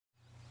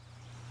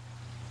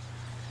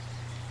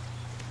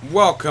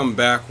Welcome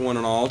back, one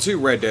and all, to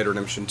Red Dead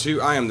Redemption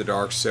 2. I am the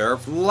Dark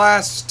Seraph.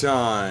 Last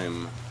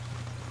time,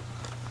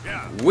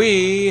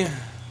 we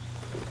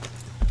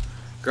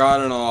got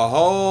in a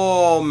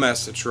whole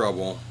mess of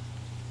trouble.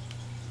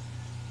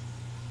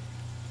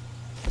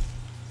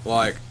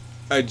 Like,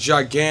 a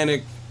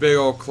gigantic, big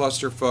old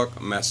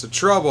clusterfuck mess of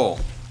trouble.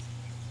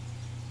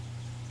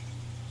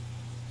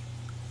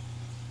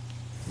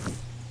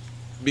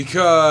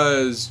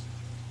 Because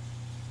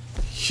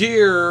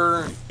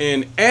here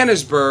in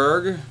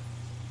Annesburg,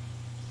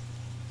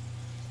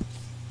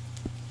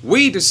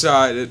 we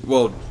decided,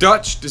 well,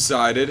 Dutch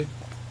decided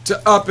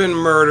to up and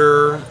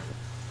murder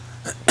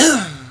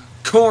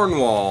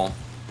Cornwall.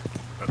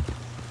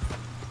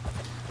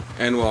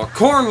 And well,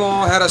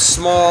 Cornwall had a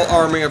small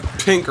army of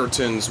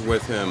Pinkertons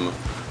with him.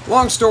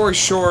 Long story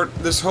short,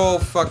 this whole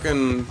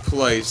fucking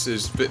place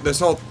this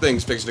whole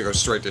thing's fixing to go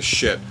straight to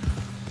shit.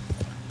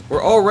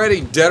 We're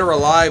already dead or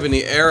alive in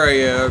the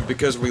area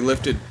because we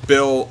lifted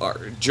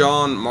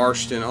John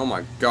Marston. Oh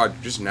my god,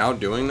 you're just now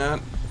doing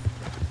that?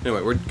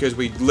 Anyway, because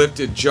we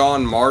lifted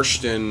John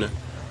Marston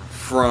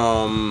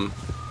from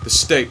the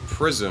state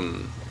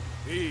prison.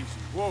 Easy,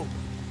 whoa.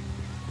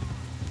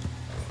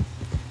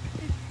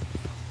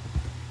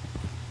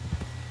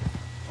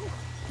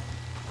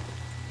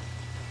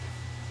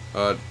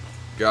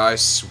 Guy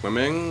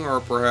swimming or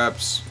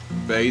perhaps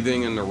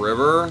bathing in the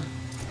river.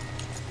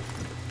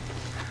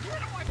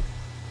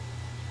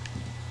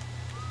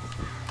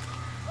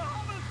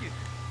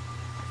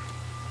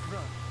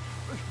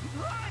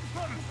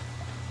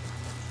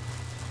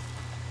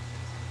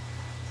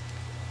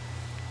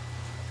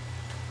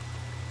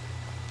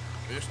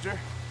 Mister?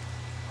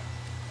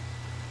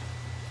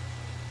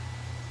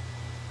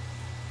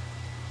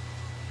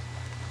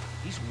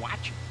 He's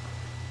watching.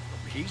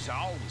 He's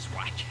always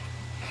watching.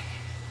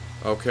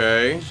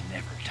 Okay. He's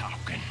never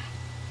talking.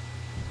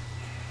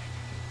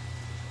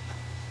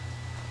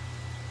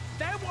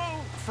 They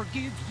won't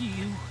forgive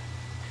you.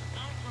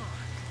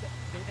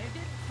 They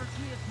didn't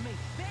forgive me.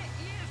 There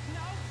is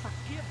no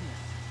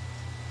forgiveness.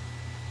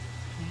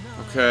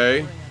 None,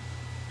 Okay. Fred.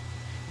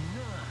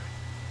 None.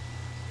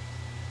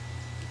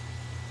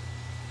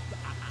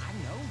 I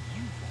know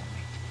you want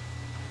it.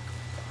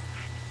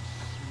 I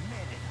can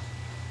smell it.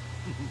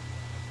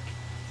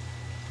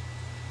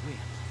 Well,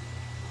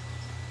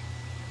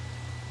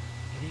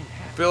 it didn't I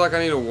happen. feel like I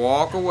need to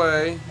walk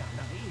away.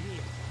 No, it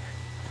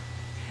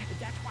is.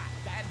 That's why.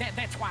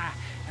 That's why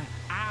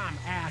I'm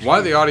out.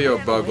 Why the audio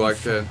here bug like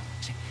from- that?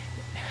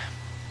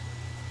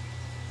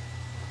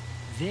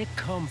 They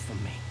come for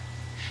me,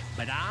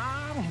 but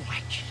I'm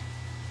watching.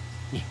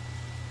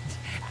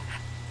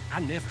 I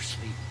never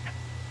sleep.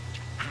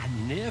 I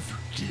never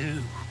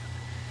do.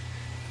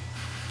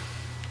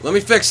 Let me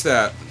fix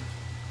that.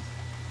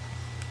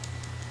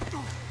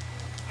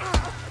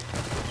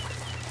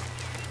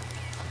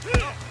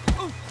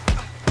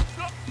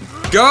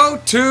 Go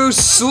to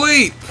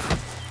sleep.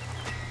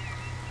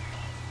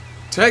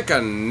 Take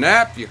a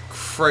nap, you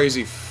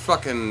crazy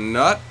fucking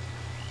nut.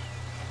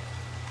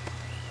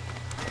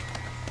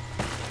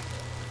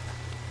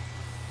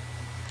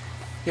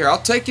 Here,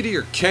 I'll take you to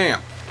your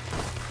camp.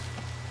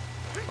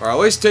 Or at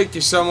least take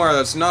you somewhere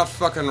that's not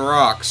fucking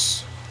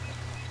rocks.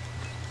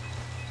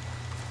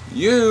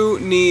 You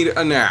need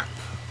a nap.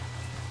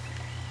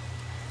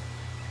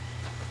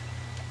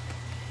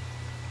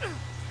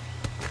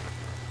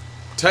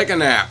 Take a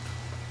nap.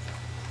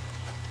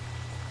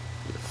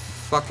 You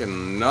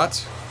fucking nut.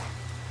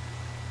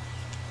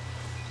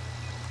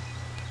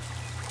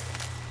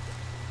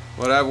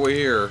 What have we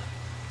here?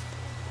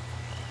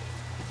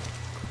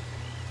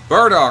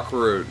 Burdock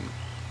root.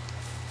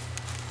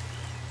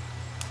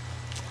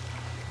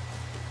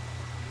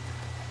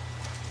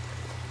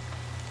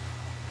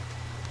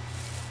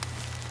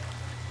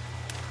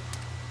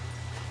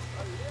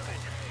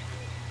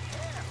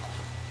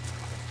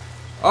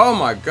 Oh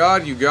my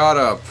god, you got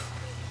up.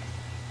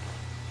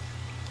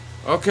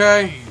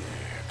 Okay.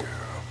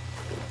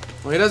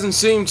 Well, he doesn't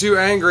seem too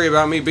angry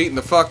about me beating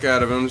the fuck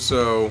out of him,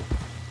 so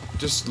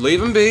just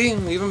leave him be,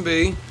 leave him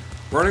be.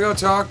 We're gonna go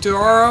talk to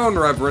our own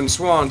Reverend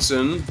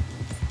Swanson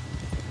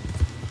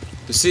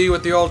to see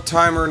what the old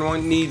timer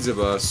needs of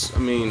us. I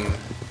mean,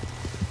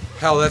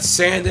 hell, that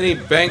Saint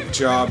Denis bank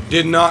job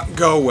did not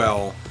go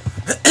well.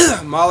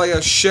 Molly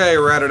O'Shea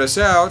ratted us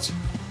out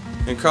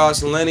and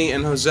cost Lenny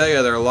and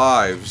Hosea their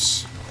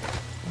lives.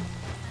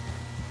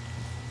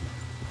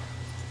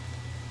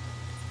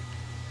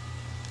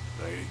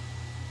 Lady.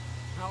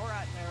 All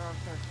right there,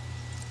 Arthur.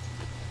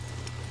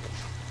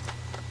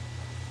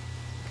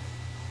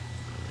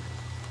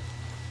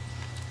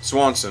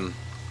 Swanson.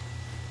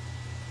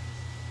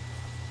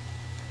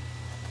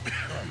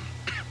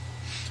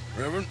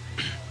 Reverend?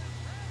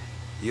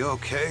 You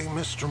okay,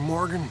 Mr.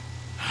 Morgan?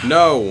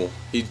 No,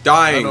 he's I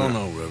dying. don't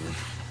know, Reverend.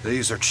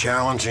 These are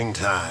challenging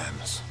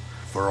times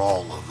for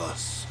all of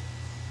us.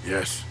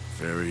 Yes,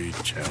 very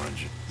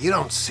challenging. You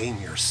don't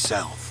seem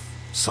yourself,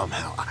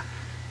 somehow.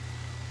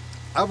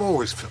 I've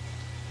always felt...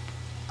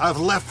 I've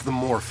left the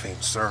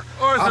morphine, sir.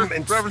 Arthur, I'm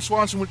in- Reverend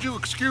Swanson, would you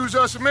excuse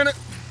us a minute?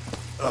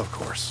 Of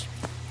course.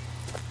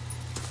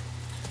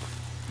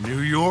 New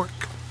York.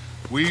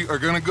 We are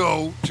gonna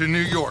go to New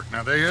York.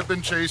 Now, they have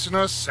been chasing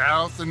us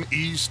south and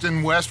east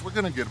and west. We're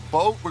gonna get a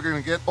boat, we're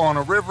gonna get on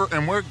a river,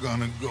 and we're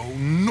gonna go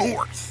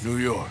north. New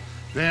York.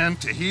 Then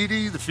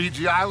Tahiti, the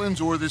Fiji Islands,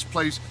 or this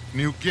place,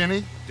 New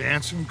Guinea,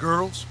 dancing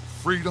girls,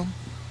 freedom.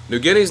 New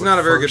Guinea's not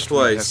a very good First, we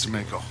have place. to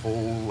make a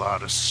whole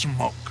lot of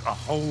smoke, a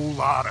whole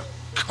lot of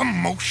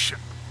commotion,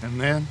 and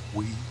then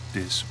we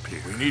disappear.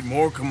 We need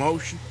more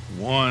commotion.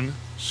 One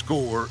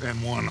score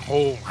and one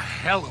whole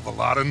hell of a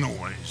lot of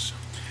noise.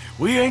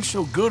 We ain't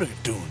so good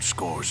at doing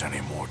scores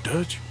anymore,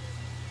 Dutch.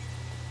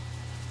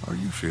 Are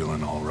you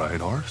feeling all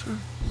right, Arthur?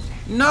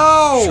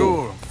 No!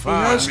 Sure, I'm He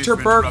fine. has We've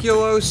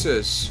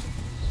tuberculosis.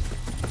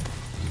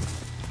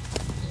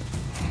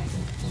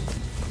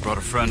 Brought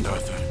a friend,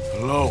 Arthur.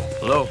 Hello.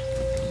 Hello.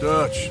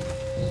 Dutch.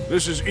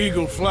 This is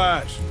Eagle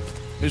Flies.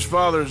 His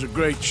father is a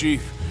great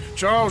chief.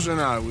 Charles and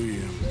I, we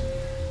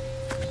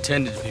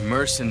Pretended to be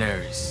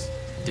mercenaries.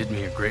 Did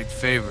me a great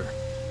favor.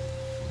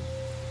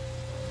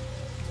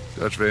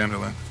 Dutch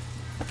Vanderlyn,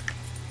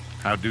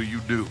 how do you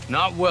do?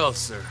 Not well,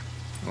 sir.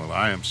 Well,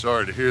 I am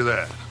sorry to hear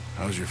that.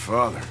 How's your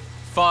father?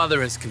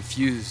 Father has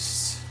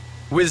confused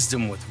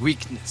wisdom with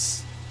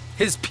weakness.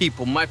 His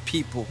people, my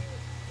people.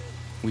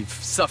 We've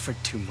suffered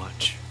too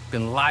much.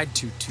 Been lied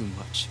to too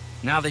much.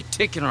 Now they've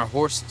taken our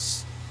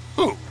horses.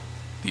 Who?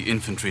 The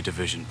infantry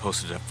division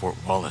posted at Fort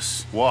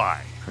Wallace.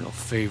 Why? Colonel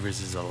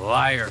Favors is a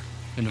liar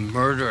and a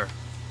murderer.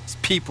 His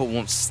people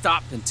won't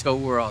stop until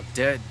we're all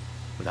dead.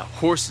 Without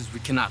horses, we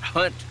cannot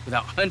hunt.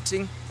 Without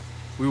hunting,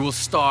 we will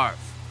starve.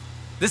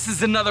 This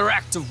is another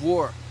act of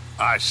war.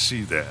 I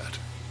see that.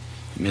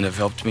 Men have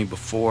helped me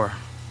before,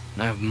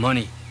 and I have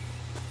money.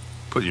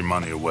 Put your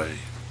money away,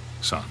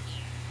 son.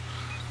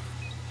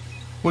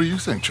 What do you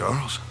think,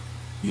 Charles?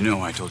 You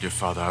know I told your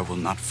father I will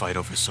not fight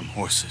over some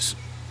horses.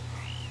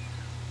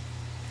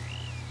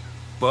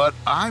 But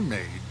I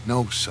made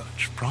no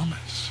such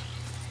promise.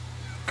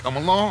 Come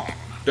along.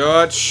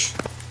 Dutch.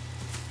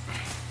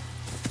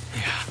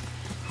 Yeah,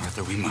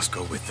 Arthur, we must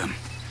go with them.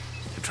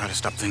 To try to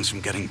stop things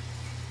from getting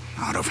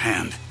out of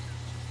hand.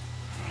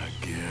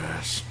 I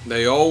guess.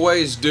 They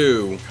always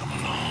do. Come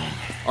along.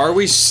 Are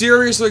we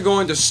seriously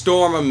going to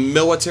storm a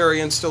military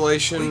We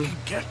installation? can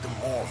get them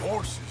more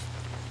horses.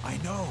 I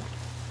know.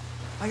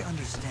 I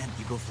understand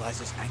Eagle Flies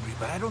is angry,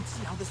 but I don't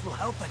see how this will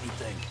help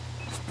anything.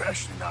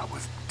 Especially not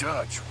with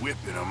Dutch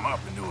whipping them up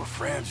into a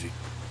frenzy.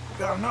 We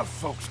got enough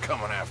folks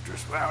coming after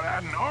us without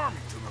adding an army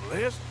to the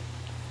list.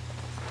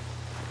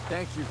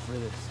 Thank you for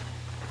this.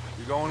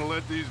 You going to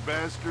let these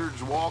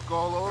bastards walk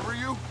all over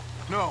you?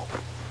 No,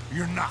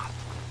 you're not.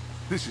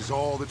 This is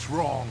all that's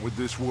wrong with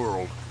this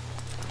world.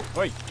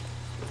 Wait.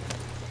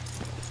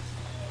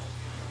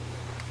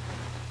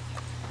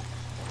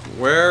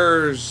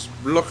 Where's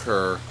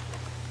Blücher?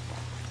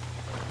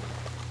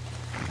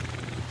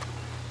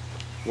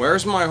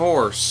 Where's my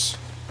horse?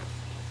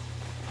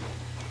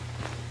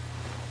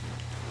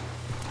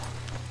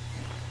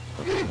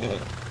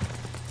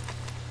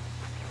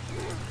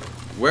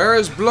 Where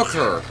is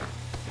Blücher?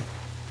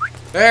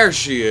 There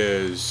she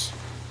is.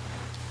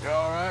 You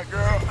alright,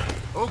 girl?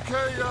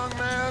 Okay, young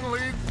man,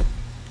 lead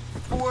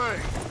away.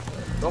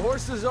 The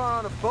horses are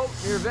on a boat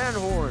near Van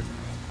Horn.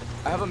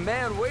 I have a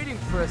man waiting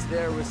for us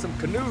there with some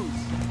canoes.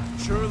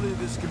 Surely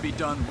this can be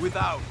done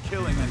without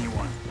killing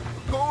anyone.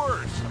 Of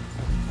course.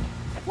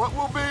 What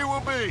will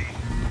be.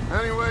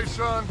 Anyway,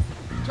 son,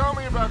 tell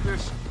me about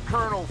this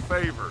Colonel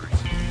Favors.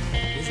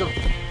 He's a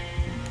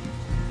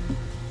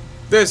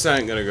This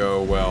ain't gonna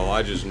go well,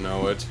 I just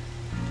know it.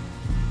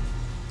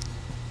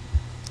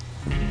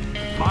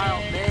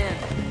 vile man.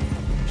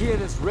 He and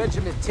his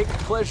regiment take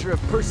pleasure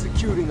of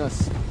persecuting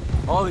us.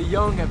 All the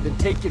young have been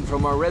taken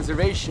from our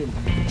reservation,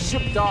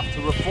 shipped off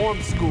to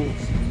reform schools.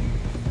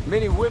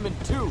 Many women,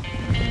 too.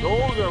 The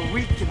old are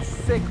weak and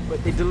sick,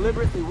 but they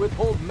deliberately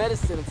withhold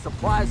medicine and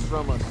supplies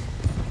from us.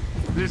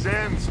 This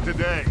ends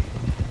today.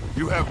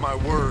 You have my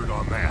word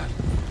on that.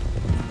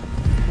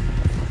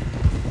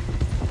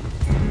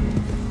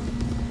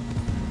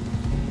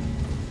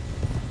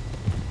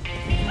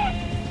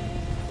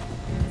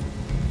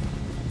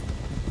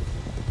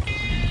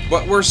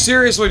 But we're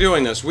seriously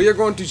doing this. We are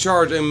going to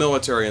charge a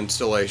military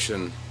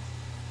installation.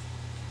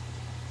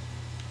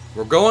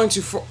 We're going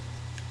to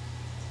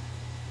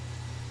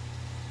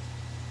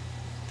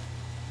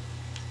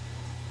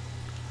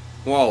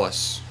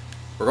Wallace.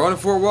 We're going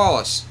to Fort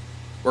Wallace.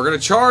 We're going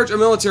to charge a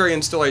military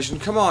installation.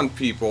 Come on,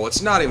 people.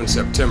 It's not even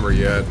September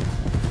yet.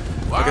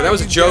 Okay, that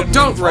was a joke.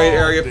 Don't raid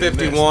Area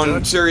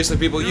 51. Seriously,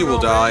 people, you will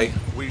die.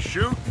 We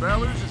shoot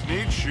fellers as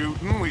need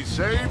shooting. We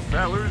save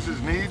fellers as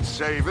need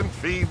saving.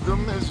 Feed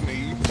them as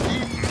need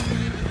eating.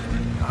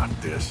 Not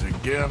this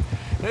again.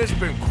 It's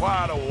been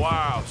quite a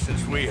while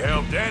since we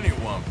helped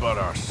anyone but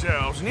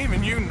ourselves, and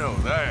even you know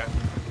that.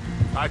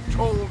 I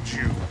told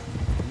you,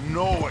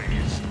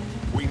 noise.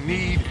 We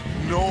need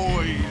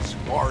noise,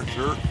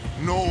 Arthur.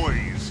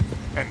 Noise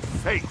and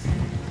faith.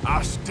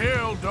 I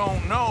still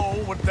don't know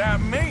what that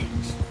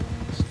means.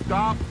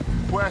 Stop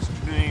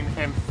questioning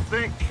and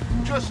think.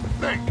 Just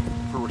think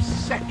for a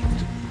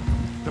second.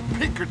 The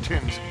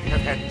Pinkertons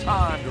have had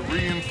time to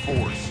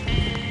reinforce.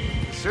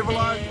 The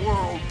civilized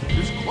world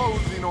is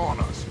closing on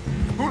us.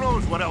 Who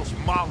knows what else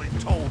Molly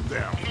told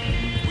them?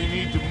 We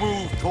need to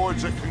move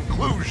towards a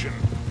conclusion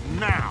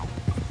now.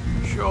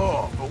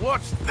 Sure, but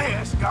what's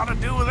this got to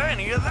do with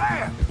any of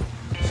that?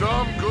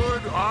 Some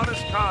good,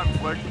 honest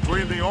conflict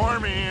between the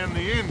army and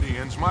the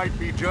Indians might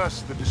be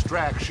just the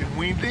distraction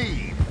we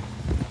need.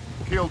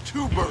 Kill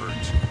two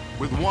birds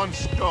with one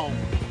stone.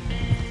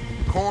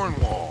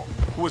 Cornwall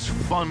was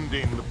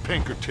funding the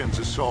Pinkertons'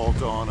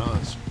 assault on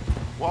us.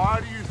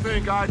 Why do you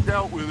think I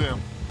dealt with him?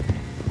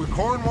 With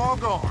Cornwall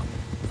gone,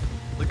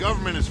 the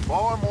government is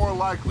far more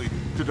likely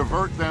to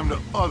divert them to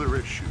other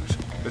issues,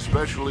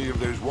 especially if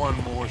there's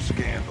one more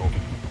scandal.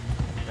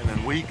 And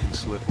then we can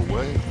slip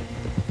away.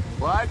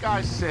 Like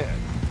I said,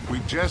 we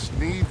just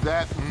need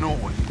that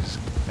noise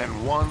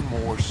and one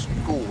more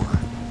score.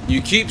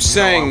 You keep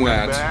saying I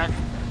went that. back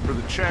for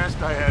the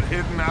chest I had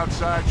hidden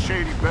outside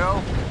Shady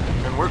Bell,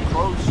 and we're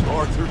close,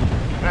 Arthur.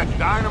 That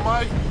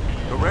dynamite,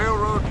 the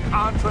railroad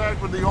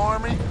contract with the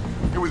army,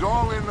 it was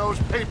all in those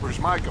papers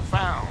Micah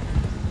found.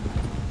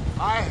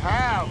 I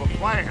have a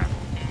plan.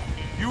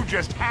 You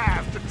just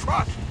have to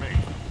trust me.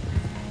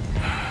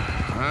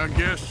 I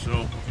guess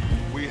so.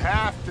 We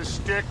have to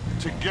stick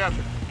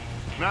together.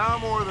 Now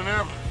more than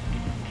ever.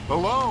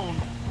 Alone,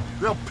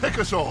 they'll pick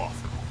us off.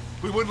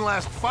 We wouldn't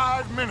last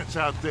 5 minutes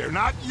out there.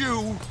 Not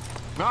you,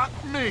 not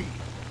me,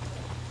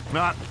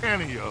 not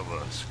any of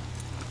us.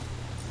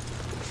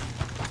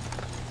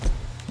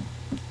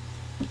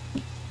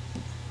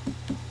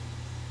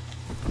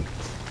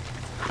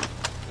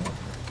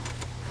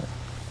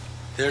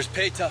 There's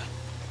Peta.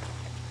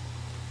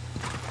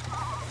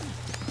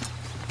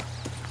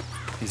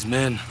 These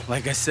men,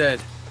 like I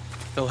said,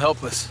 they'll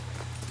help us.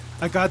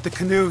 I got the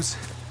canoes.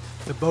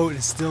 The boat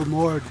is still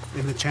moored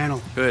in the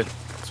channel. Good.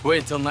 Let's wait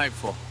until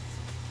nightfall.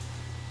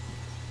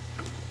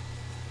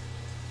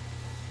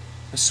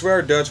 I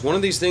swear, Dutch, one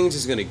of these things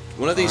is gonna...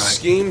 One of these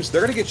schemes,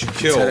 they're gonna get you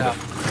Let's head killed. out.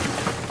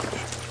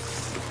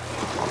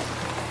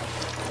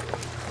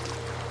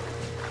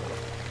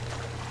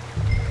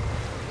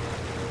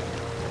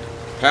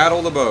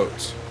 Paddle the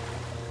boats.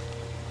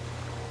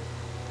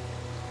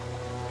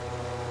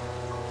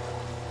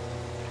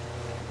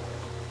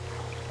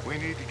 We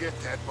need to get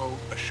that boat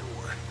ashore.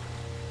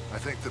 I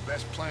think the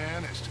best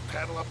plan is to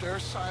paddle up there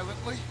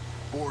silently,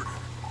 board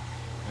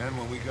her. And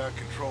when we got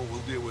control,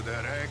 we'll deal with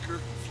that anchor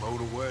and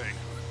float away.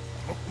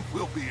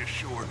 We'll be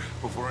ashore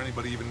before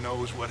anybody even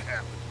knows what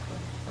happened.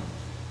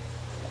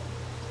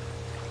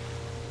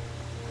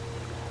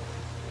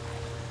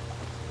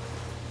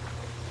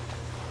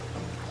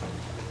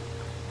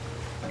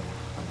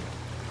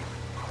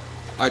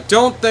 I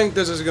don't think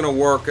this is gonna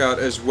work out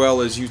as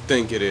well as you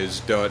think it is,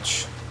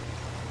 Dutch.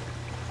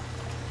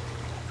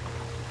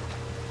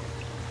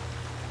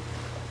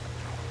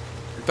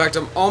 In fact,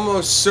 I'm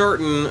almost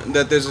certain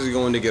that this is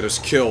going to get us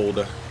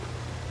killed.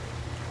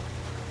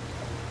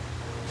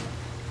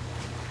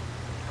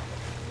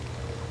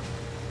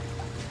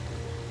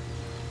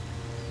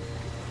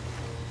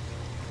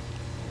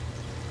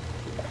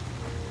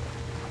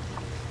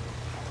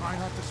 Try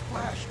not to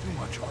splash too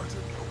much, Arthur.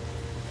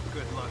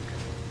 Good luck.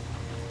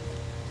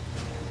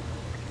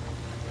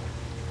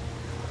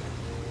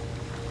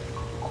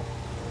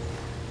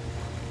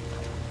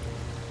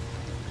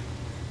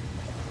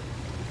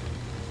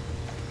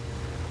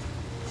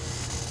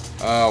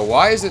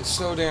 Why is it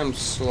so damn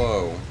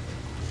slow?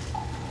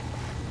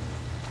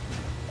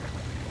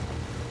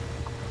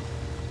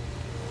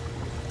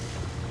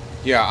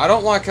 Yeah, I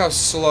don't like how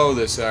slow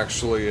this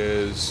actually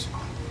is.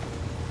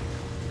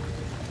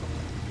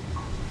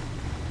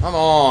 Come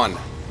on.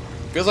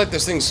 Feels like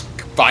this thing's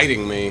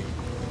fighting me.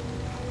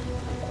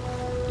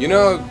 You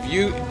know, if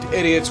you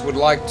idiots would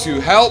like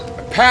to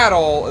help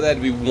paddle,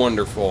 that'd be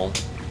wonderful.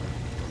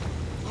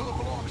 Pull up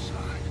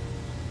alongside.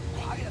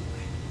 Quietly.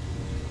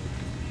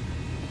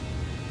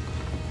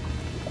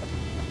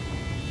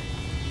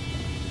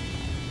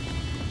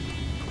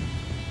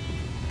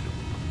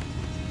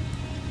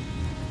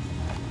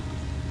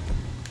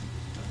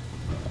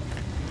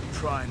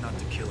 Try not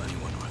to kill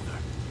anyone, Arthur.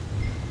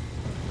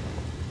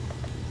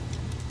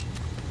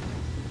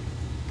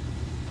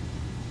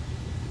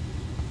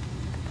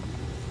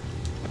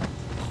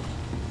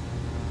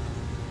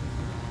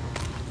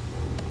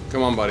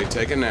 Come on, buddy,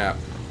 take a nap.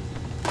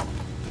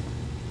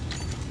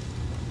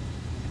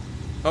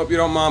 Hope you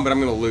don't mind, but I'm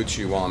gonna loot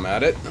you while I'm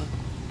at it.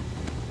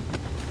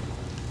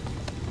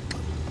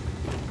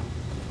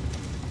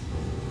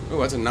 Ooh,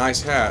 that's a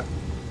nice hat.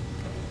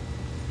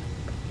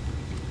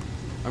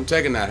 I'm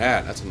taking that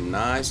hat. That's a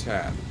nice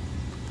hat.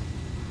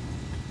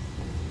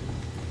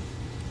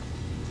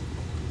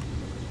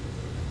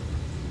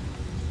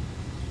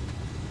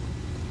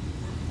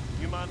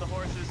 You mind the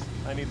horses?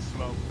 I need to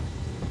smoke.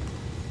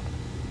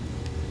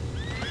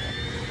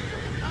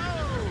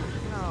 Oh,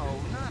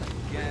 no, not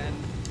again.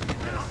 You've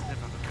been a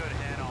sniff of a good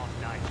head all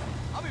night.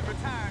 I'll be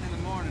retiring in the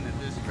morning at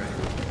this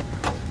rate.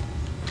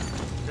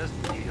 Just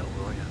kneel,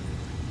 will ya?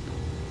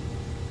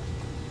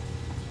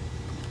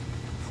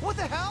 What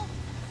the hell?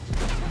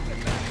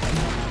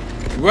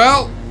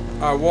 Well,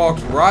 I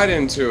walked right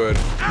into it.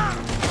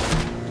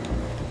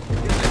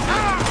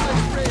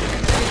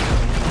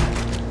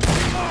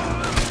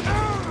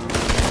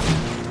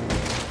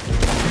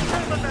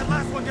 Let that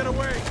last one get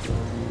away.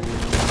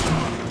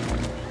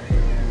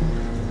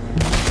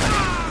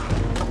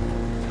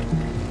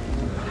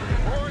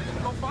 Boys,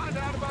 go find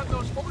out about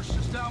those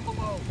horses down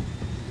below.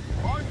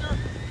 Arthur,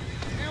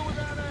 deal with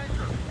that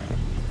anchor.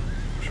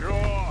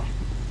 Sure.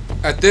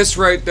 At this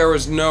rate, there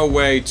was no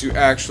way to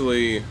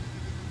actually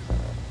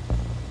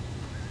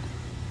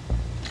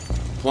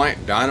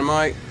plant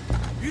dynamite.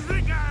 You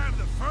think I have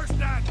the first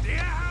idea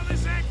how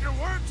this anchor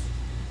works?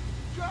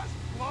 Just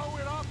blow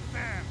it up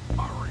then.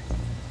 Hurry.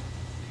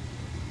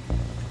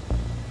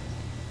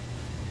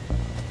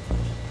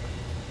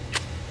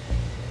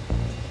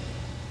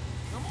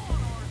 Come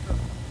on, Arthur.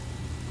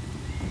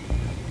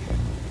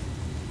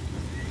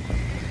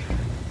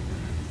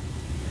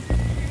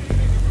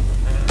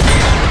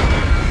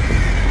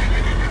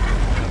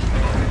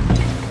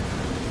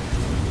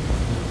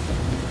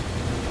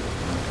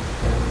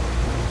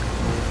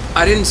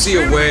 I didn't see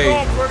a way.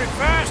 Going pretty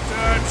fast,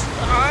 Dutch.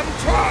 I'm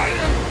trying.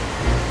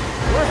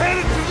 We're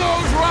headed to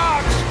those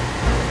rocks.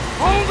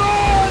 Hold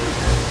on.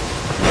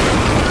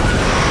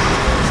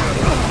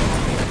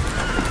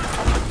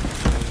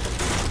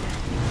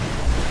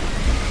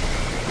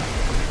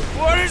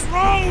 What is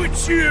wrong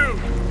with you?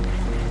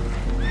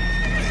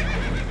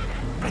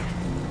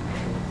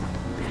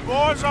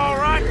 Boys all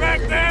right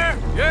back there?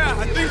 Yeah,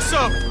 I think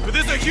so. But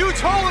there's a huge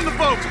hole in the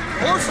boat.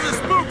 Horses are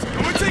spooked,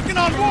 and we're taking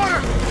on water.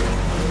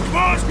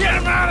 Boys, get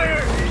him out of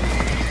here!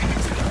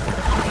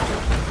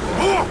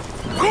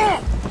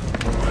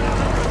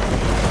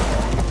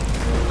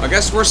 I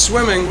guess we're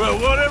swimming. Well,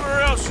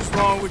 whatever else is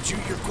wrong with you,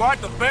 you're quite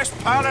the best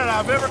pilot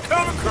I've ever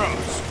come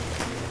across.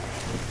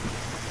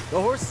 The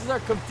horses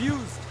are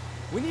confused.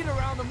 We need to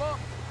round them up.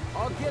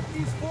 I'll get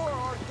these four,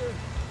 Arthur.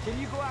 Can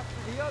you go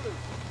after the others?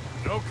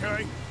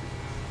 Okay.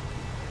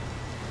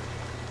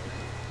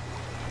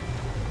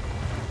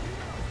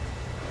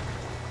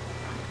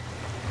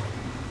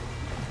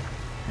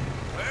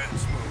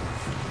 Let's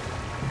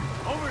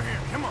move. Over here,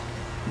 come on.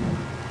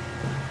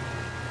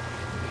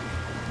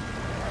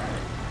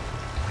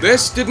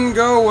 This didn't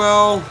go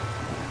well.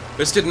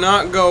 This did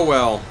not go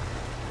well.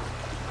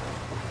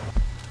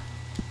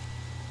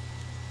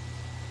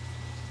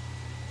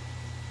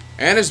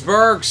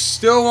 Annesburg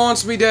still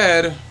wants me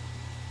dead.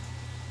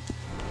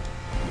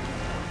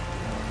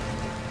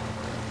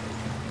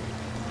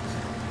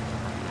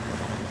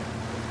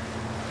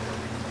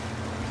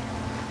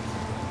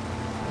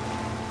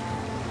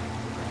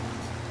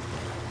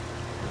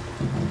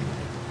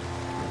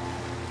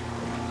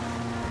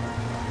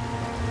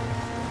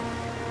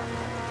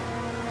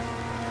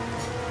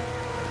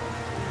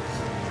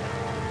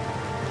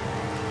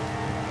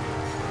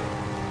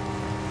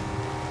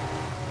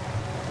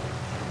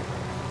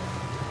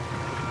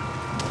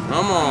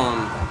 Come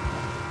on.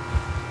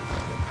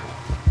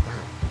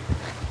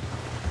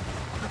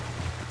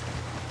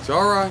 It's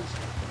alright.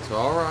 It's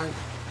alright.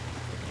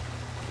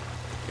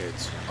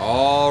 It's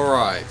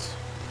alright.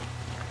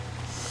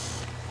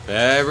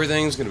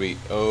 Everything's gonna be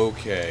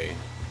okay.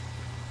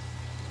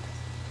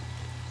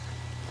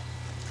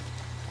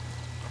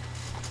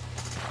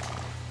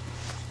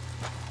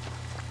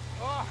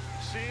 Oh,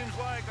 seems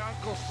like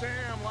Uncle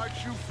Sam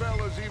likes you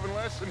fellas even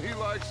less than he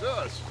likes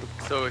us.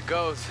 So it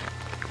goes.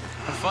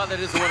 My father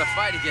doesn't want to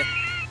fight again.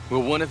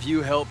 Will one of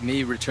you help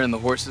me return the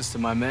horses to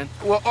my men?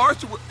 Well,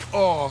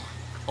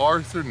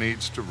 Arthur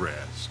needs to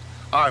rest.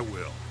 I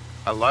will.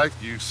 I like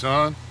you,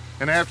 son.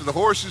 And after the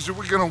horses, are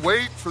we gonna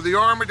wait for the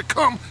army to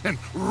come and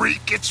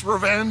wreak its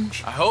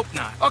revenge? I hope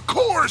not. Of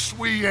course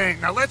we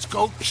ain't. Now let's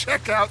go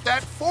check out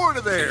that fort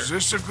of theirs.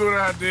 Is this a good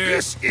idea?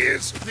 This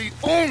is the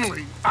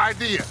only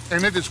idea,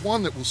 and it is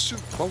one that will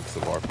suit both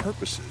of our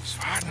purposes.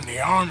 Fighting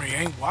the army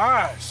ain't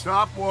wise.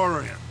 Stop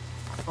worrying.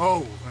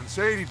 Oh, and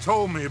Sadie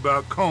told me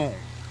about Combe.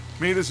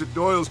 Meet us at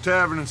Doyle's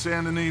Tavern in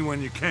Saint Denis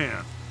when you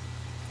can.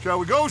 Shall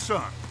we go,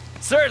 son?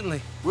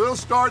 Certainly. We'll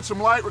start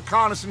some light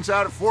reconnaissance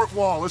out at Fort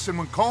Wallace, and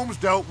when Combs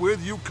dealt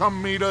with, you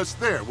come meet us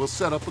there. We'll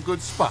set up a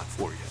good spot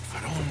for you.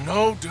 I don't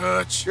know,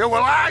 Dutch. Yeah,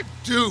 well, I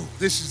do.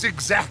 This is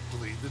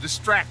exactly the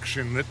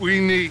distraction that we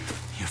need.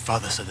 Your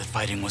father said that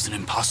fighting was an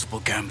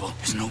impossible gamble.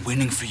 There's no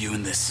winning for you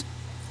in this.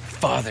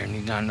 Father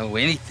need not know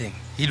anything.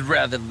 He'd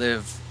rather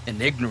live in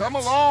ignorance. Come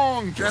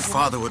along, Your gentlemen.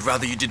 father would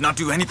rather you did not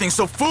do anything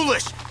so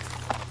foolish.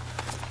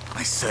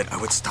 I said I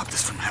would stop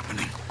this from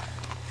happening.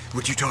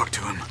 Would you talk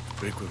to him?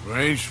 Speak with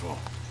Rangeful.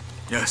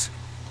 Yes.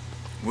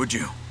 Would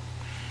you?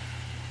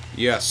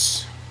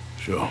 Yes.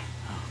 Sure.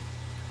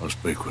 I'll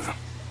speak with him.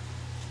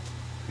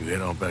 You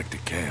head on back to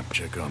camp,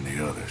 check on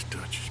the others,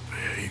 Dutch's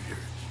behavior.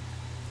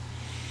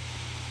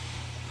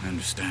 I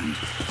understand.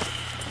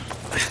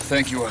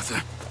 Thank you,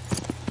 Arthur.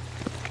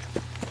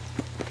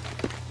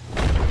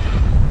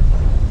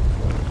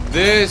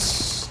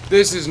 This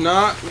is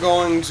not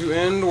going to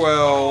end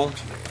well.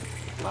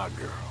 Okay, my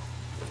girl.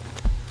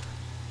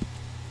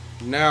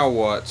 Now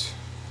what?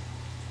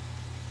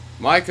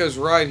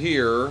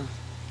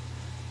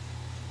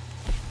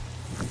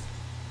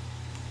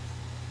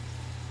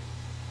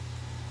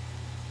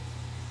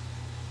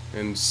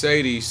 And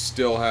Sadie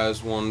still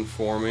has one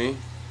for me.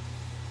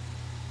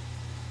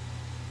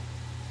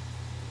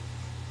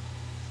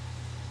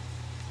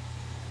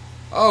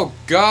 Oh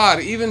God,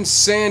 even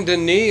Saint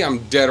Denis, I'm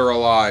dead or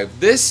alive.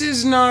 This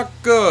is not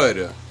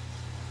good.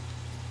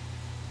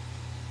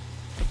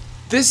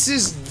 This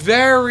is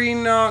very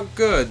not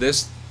good.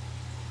 This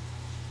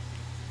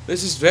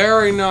is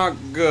very not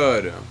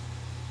good.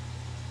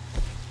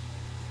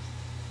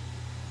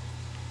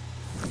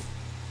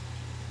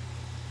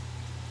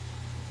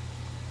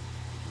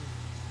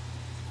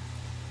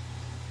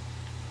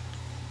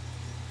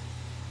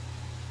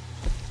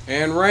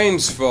 And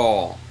rains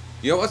fall.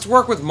 You know, let's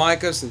work with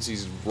Micah since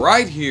he's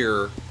right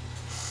here.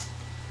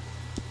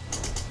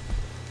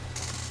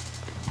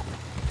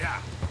 Yeah.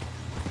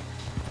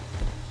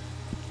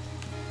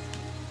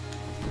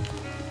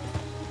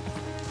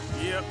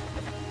 Yep.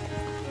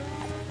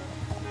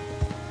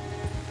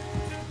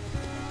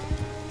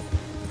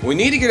 We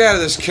need to get out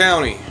of this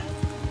county.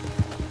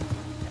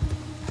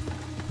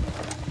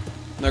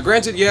 Now,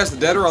 granted, yes, the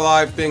dead or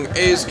alive thing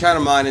is kind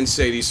of mine and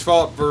Sadie's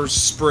fault for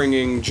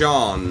springing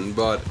John,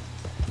 but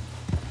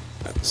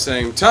at the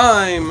same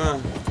time,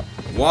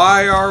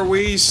 why are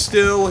we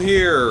still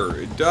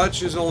here?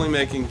 Dutch is only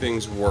making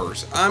things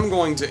worse. I'm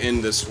going to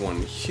end this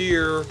one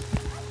here.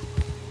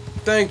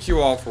 Thank you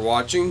all for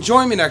watching.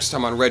 Join me next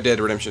time on Red Dead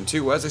Redemption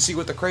 2 as I see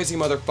what the crazy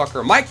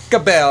motherfucker Micah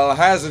Bell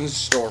has in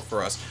store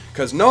for us.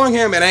 Because knowing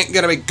him, it ain't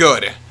gonna be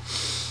good.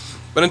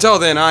 But until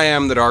then, I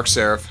am the Dark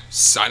Seraph,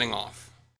 signing off.